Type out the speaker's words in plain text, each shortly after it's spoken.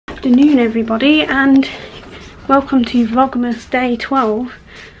afternoon everybody, and welcome to Vlogmas day 12.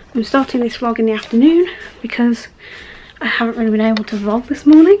 I'm starting this vlog in the afternoon because I haven't really been able to vlog this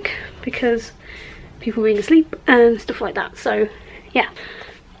morning because people being asleep and stuff like that. So yeah,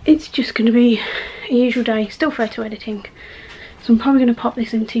 it's just going to be a usual day, still photo editing. So I'm probably going to pop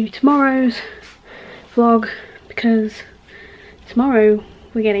this into tomorrow's vlog because tomorrow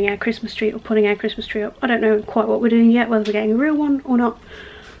we're getting our Christmas tree, or putting our Christmas tree up. I don't know quite what we're doing yet, whether we're getting a real one or not,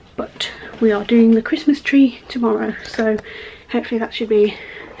 but we are doing the Christmas tree tomorrow, so hopefully that should be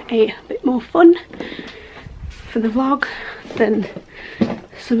a bit more fun for the vlog than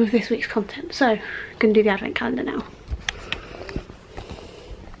some of this week's content. So I'm going to do the advent calendar now.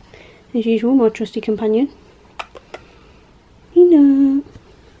 As usual, my trusty companion, Nina.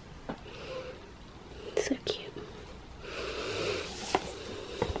 So cute.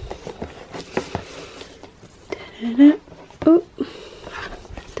 Da-da-da. Oh.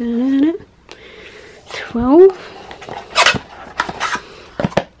 Da-da-da. 12.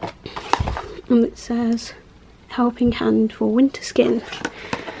 And it says helping hand for winter skin.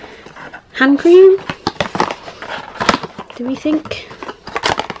 Hand cream, do we think?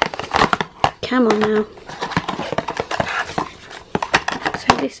 Come on now.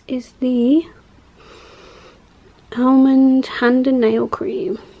 So this is the almond hand and nail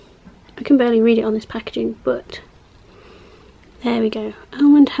cream. I can barely read it on this packaging, but there we go.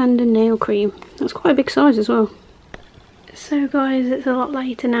 Almond hand and nail cream. That's quite a big size as well. So guys, it's a lot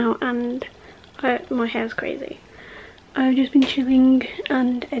later now and my hair's crazy. I've just been chilling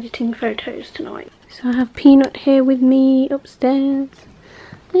and editing photos tonight. So I have Peanut here with me upstairs.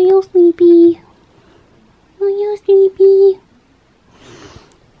 Are you sleepy? Are you sleepy?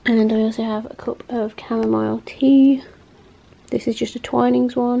 And I also have a cup of chamomile tea. This is just a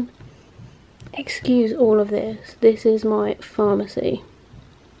Twinings one. Excuse all of this. This is my pharmacy.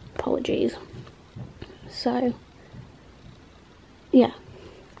 Apologies. So, yeah.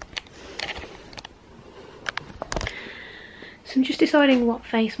 So I'm just deciding what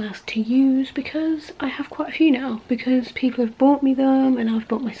face mask to use because I have quite a few now, because people have bought me them and I've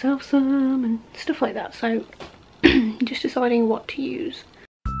bought myself some and stuff like that. So just deciding what to use.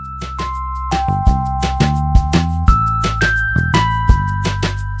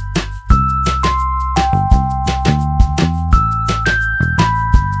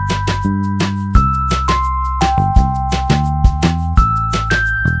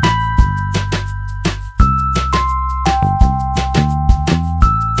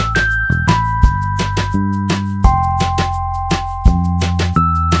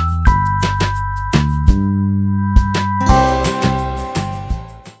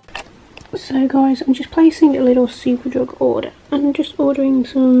 So guys, I'm just placing a little Superdrug order. I'm just ordering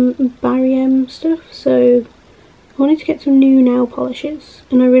some Barry stuff. So I wanted to get some new nail polishes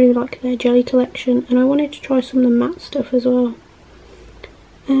and I really like their jelly collection, and I wanted to try some of the matte stuff as well.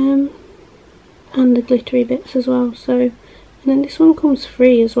 And the glittery bits as well. So, and then this one comes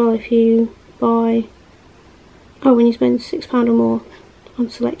free as well if you buy, when you spend £6 or more on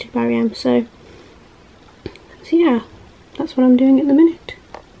selected Barry so yeah, that's what I'm doing at the minute.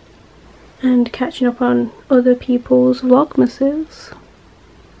 And catching up on other people's Vlogmases.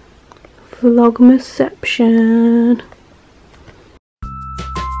 Vlogmasception.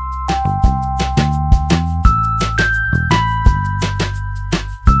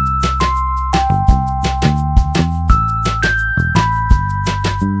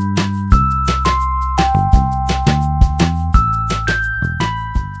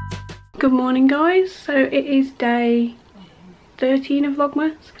 Good morning guys, so it is day 13 of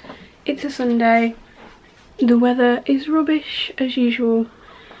Vlogmas. It's a Sunday, the weather is rubbish as usual.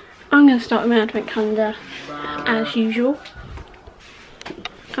 I'm going to start with my advent calendar as usual.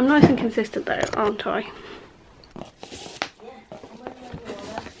 I'm nice and consistent though, aren't I?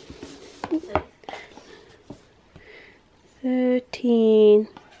 Thirteen.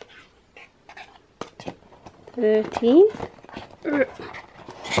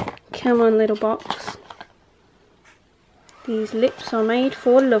 Come on little box. These lips are made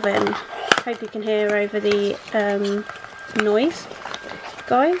for loving. Hope you can hear over the noise.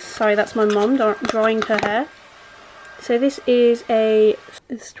 Guys, sorry, that's my mum drying her hair. So this is a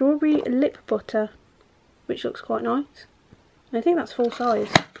strawberry lip butter, which looks quite nice. I think that's full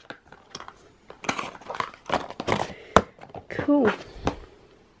size. Cool.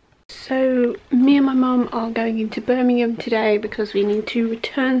 So me and my mum are going into Birmingham today because we need to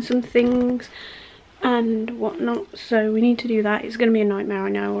return some things and whatnot, so we need to do that. It's going to be a nightmare, I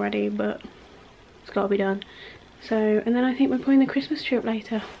know already, but it's got to be done. So, and then I think we're putting the Christmas tree up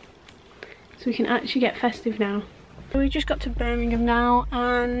later, so we can actually get festive now. We just got to Birmingham now,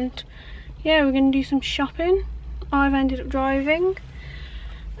 and yeah, we're going to do some shopping. I've ended up driving,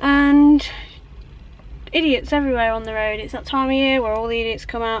 and idiots everywhere on the road. It's that time of year where all the idiots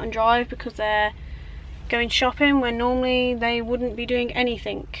come out and drive because they're going shopping when normally they wouldn't be doing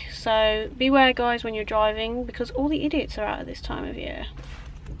anything. So beware guys when you're driving, because all the idiots are out at this time of year.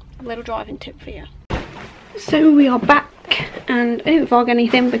 A little driving tip for you. So we are back, and I didn't vlog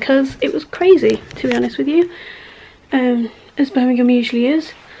anything because it was crazy, to be honest with you, as Birmingham usually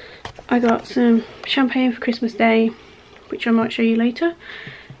is. I got some champagne for Christmas Day, which I might show you later,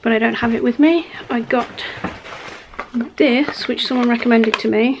 but I don't have it with me. I got this, which someone recommended to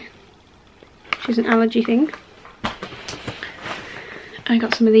me, which is an allergy thing. I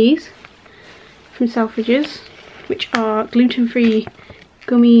got some of these from Selfridges, which are gluten-free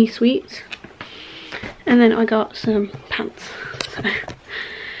gummy sweets. And then I got some pants, so,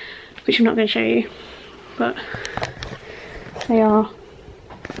 which I'm not going to show you, but they are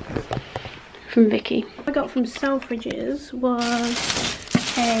from Vicky. What I got from Selfridges was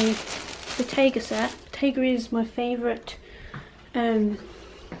a Bottega set. Bottega is my favourite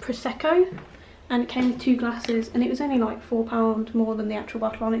Prosecco, and it came with 2 glasses, and it was only like £4 more than the actual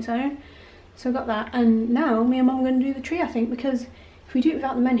bottle on its own. So I got that, and now me and Mum are going to do the tree, I think, because if we do it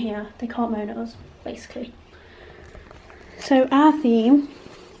without the men here, they can't moan at us, basically. So our theme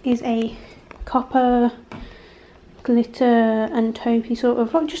is a copper, glitter and taupey sort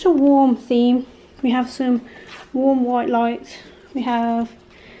of, like just a warm theme. We have some warm white lights, we have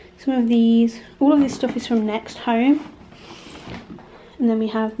some of these, all of this stuff is from Next Home, and then we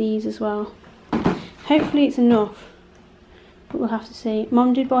have these as well. Hopefully it's enough, but we'll have to see.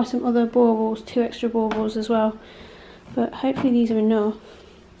 Mum did buy some other baubles, 2 extra baubles as well, but hopefully these are enough.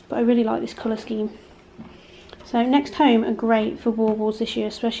 But I really like this colour scheme. So Next Home are great for baubles this year,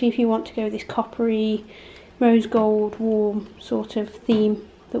 especially if you want to go with this coppery, rose gold, warm sort of theme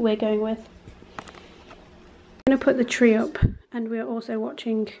that we're going with. I'm going to put the tree up, and we're also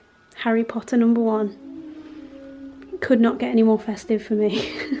watching Harry Potter #1. Could not get any more festive for me.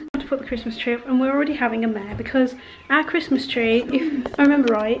 To put the Christmas tree up, and we're already having a mare because our Christmas tree, if I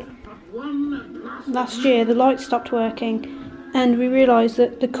remember right, last year the lights stopped working, and we realised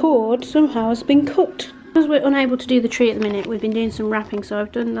that the cord somehow has been cut. Because we're unable to do the tree at the minute, we've been doing some wrapping. So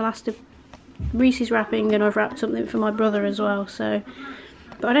I've done the last of Reese's wrapping, and I've wrapped something for my brother as well. So,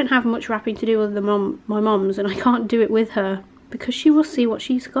 but I don't have much wrapping to do other than my mum's, and I can't do it with her because she will see what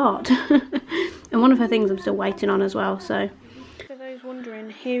she's got. And one of her things I'm still waiting on as well. So for those wondering,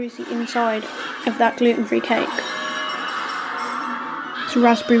 here is the inside of that gluten-free cake. It's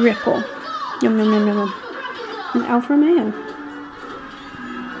raspberry ripple. Yum yum yum yum yum. And Alfa Romeo.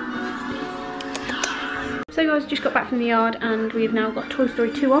 So guys, just got back from the yard, and we've now got Toy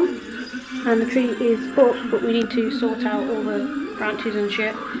Story 2 on, and the tree is up, but we need to sort out all the branches and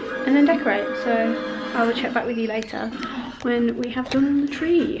shit and then decorate. So I will check back with you later when we have done the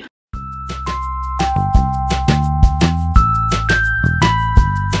tree.